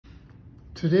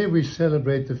Today we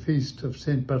celebrate the feast of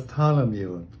St.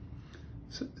 Bartholomew,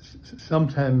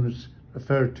 sometimes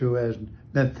referred to as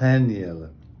Nathaniel.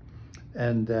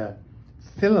 And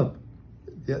Philip,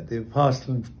 the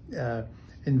apostle,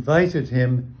 invited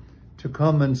him to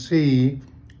come and see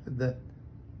the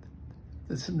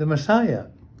Messiah,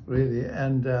 really.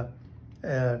 And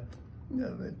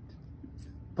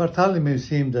Bartholomew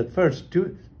seemed at first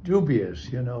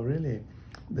dubious, really.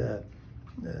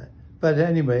 But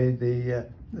anyway,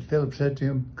 Philip said to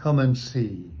him, "Come and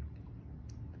see."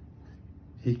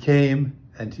 He came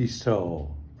and he saw.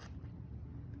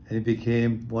 And he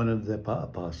became one of the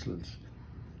apostles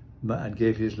and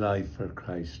gave his life for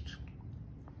Christ.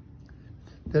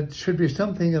 There should be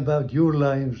something about your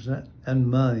lives and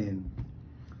mine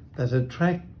that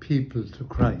attract people to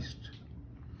Christ.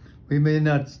 We may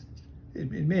not,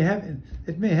 it may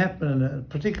happen on a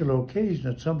particular occasion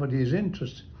that somebody is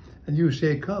interested and you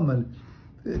say, "Come and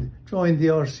join the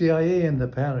RCIA in the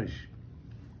parish."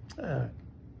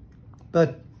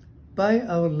 But by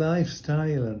our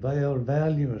lifestyle and by our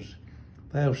values,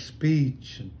 by our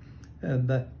speech and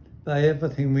by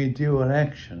everything we do, our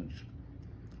actions,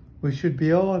 we should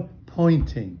be all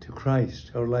pointing to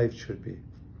Christ. Our life should be.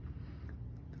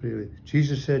 Really.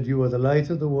 Jesus said, "You are the light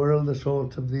of the world, the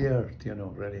salt of the earth,"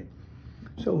 really.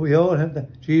 So we all have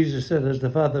that. Jesus said, "As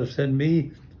the Father sent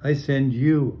me, I send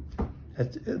you."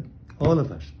 All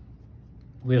of us,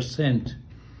 we're sent.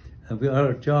 And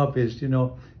our job is, in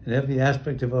every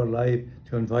aspect of our life,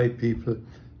 to invite people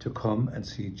to come and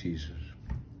see Jesus.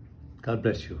 God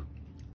bless you.